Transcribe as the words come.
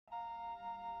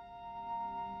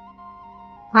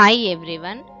Hi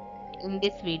everyone, in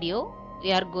this video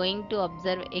we are going to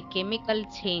observe a chemical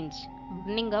change,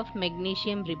 burning of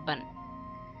magnesium ribbon.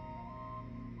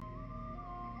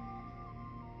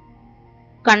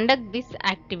 To conduct this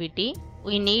activity,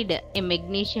 we need a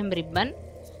magnesium ribbon,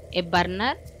 a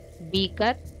burner,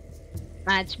 beaker,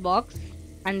 matchbox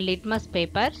and litmus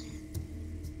papers,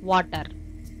 water.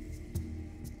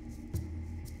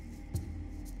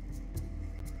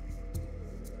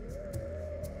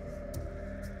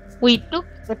 We took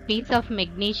a piece of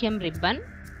magnesium ribbon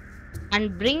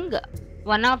and bring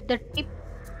one of the tip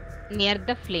near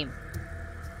the flame.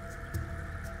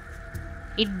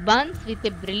 It burns with a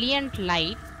brilliant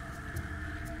light.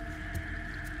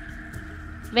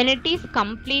 When it is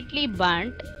completely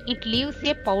burnt, it leaves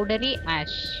a powdery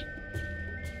ash.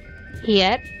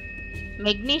 Here,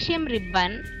 magnesium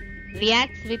ribbon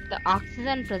reacts with the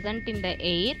oxygen present in the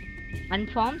air and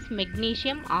forms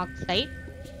magnesium oxide,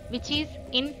 which is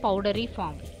in powdery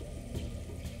form.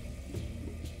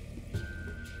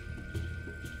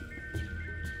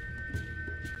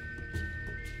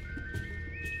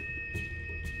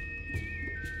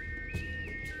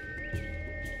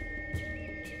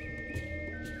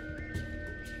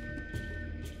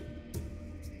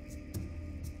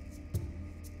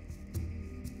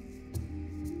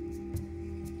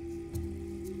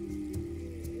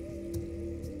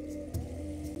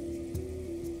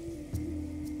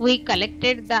 We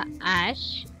collected the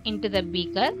ash into the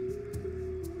beaker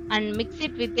and mix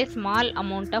it with a small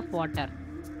amount of water.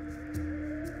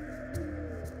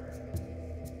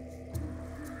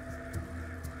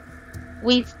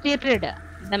 We stirred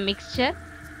the mixture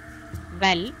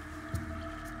well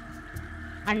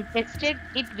and tested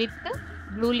it with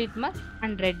blue litmus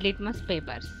and red litmus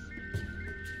papers.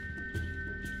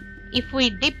 If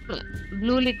we dip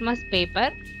blue litmus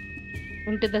paper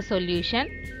into the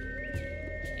solution,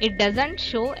 it doesn't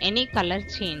show any color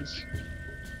change.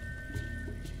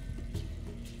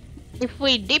 If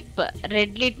we dip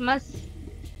red litmus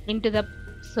into the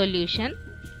solution,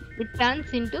 it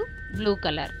turns into blue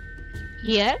color.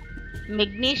 Here,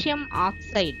 magnesium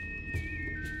oxide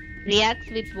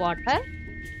reacts with water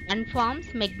and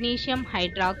forms magnesium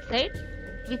hydroxide,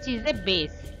 which is a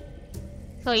base.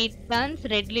 So it turns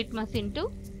red litmus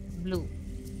into blue.